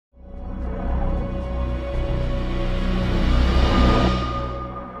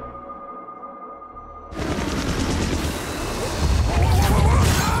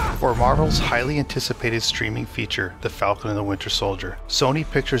For Marvel's highly anticipated streaming feature, The Falcon and the Winter Soldier, Sony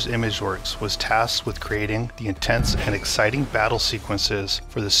Pictures Imageworks was tasked with creating the intense and exciting battle sequences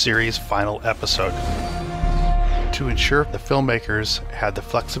for the series' final episode. To ensure the filmmakers had the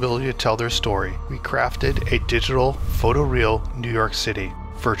flexibility to tell their story, we crafted a digital, photoreal New York City,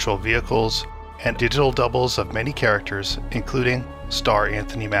 virtual vehicles, and digital doubles of many characters, including star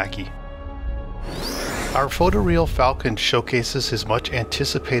Anthony Mackie. Our photoreal Falcon showcases his much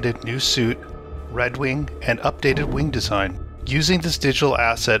anticipated new suit, red wing, and updated wing design. Using this digital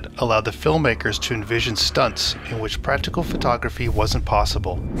asset allowed the filmmakers to envision stunts in which practical photography wasn't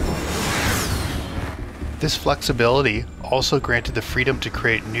possible. This flexibility also granted the freedom to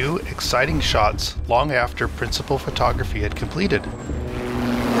create new, exciting shots long after principal photography had completed.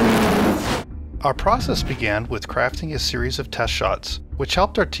 Our process began with crafting a series of test shots, which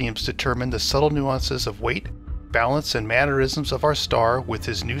helped our teams determine the subtle nuances of weight, balance, and mannerisms of our star with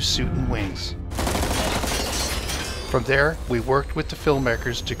his new suit and wings. From there, we worked with the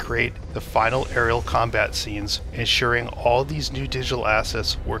filmmakers to create the final aerial combat scenes, ensuring all these new digital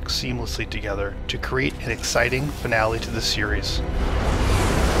assets work seamlessly together to create an exciting finale to the series.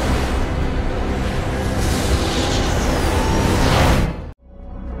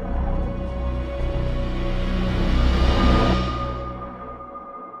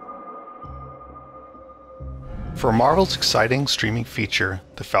 For Marvel's exciting streaming feature,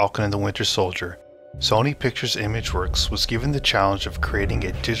 The Falcon and the Winter Soldier, Sony Pictures Imageworks was given the challenge of creating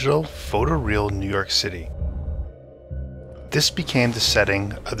a digital, photoreal New York City. This became the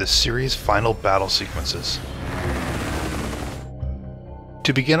setting of the series' final battle sequences.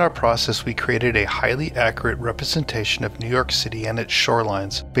 To begin our process, we created a highly accurate representation of New York City and its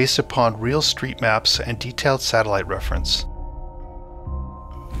shorelines based upon real street maps and detailed satellite reference.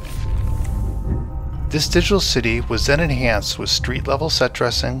 This digital city was then enhanced with street-level set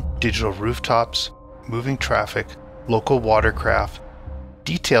dressing, digital rooftops, moving traffic, local watercraft,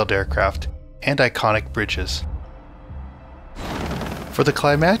 detailed aircraft, and iconic bridges. For the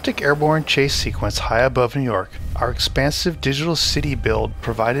climactic airborne chase sequence high above New York, our expansive digital city build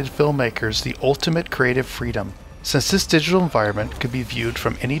provided filmmakers the ultimate creative freedom, since this digital environment could be viewed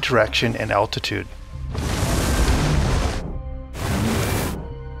from any direction and altitude.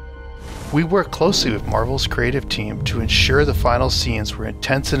 We worked closely with Marvel's creative team to ensure the final scenes were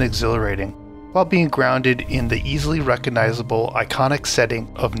intense and exhilarating, while being grounded in the easily recognizable, iconic setting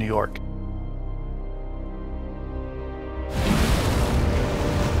of New York.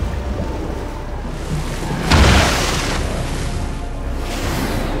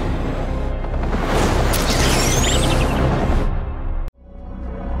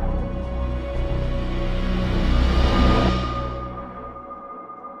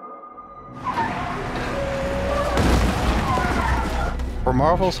 For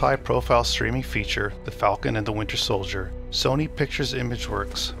Marvel's high-profile streaming feature, The Falcon and the Winter Soldier, Sony Pictures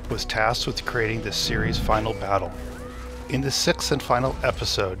Imageworks was tasked with creating the series' final battle. In the sixth and final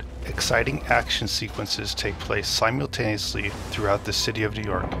episode, exciting action sequences take place simultaneously throughout the city of New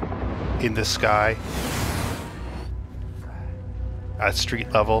York. In the sky, at street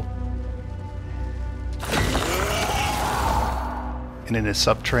level, and in a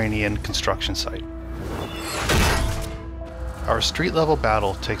subterranean construction site. Our street-level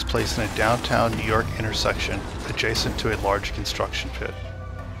battle takes place in a downtown New York intersection adjacent to a large construction pit.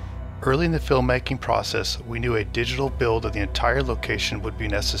 Early in the filmmaking process, we knew a digital build of the entire location would be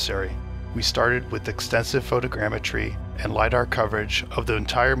necessary. We started with extensive photogrammetry and LiDAR coverage of the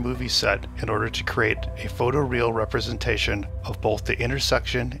entire movie set in order to create a photoreal representation of both the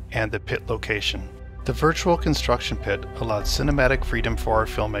intersection and the pit location. The virtual construction pit allowed cinematic freedom for our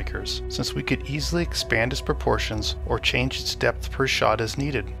filmmakers, since we could easily expand its proportions or change its depth per shot as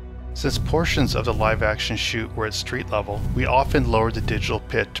needed. Since portions of the live-action shoot were at street level, we often lowered the digital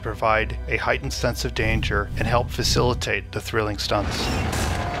pit to provide a heightened sense of danger and help facilitate the thrilling stunts.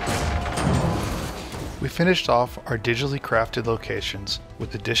 We finished off our digitally crafted locations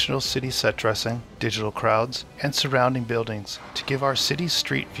with additional city set dressing, digital crowds, and surrounding buildings to give our city's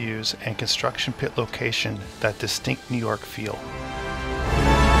street views and construction pit location that distinct New York feel.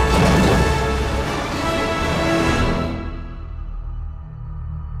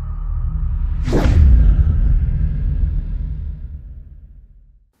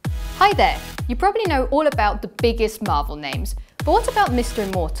 Hi there! You probably know all about the biggest Marvel names, but what about Mr.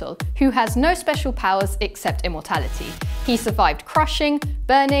 Immortal, who has no special powers except immortality? He survived crushing,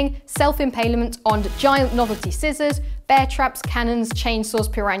 burning, self-impalement on giant novelty scissors, bear traps, cannons,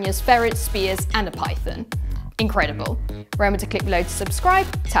 chainsaws, piranhas, ferrets, spears, and a python. Incredible. Remember to click below to subscribe,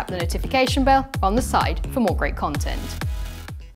 tap the notification bell on the side for more great content.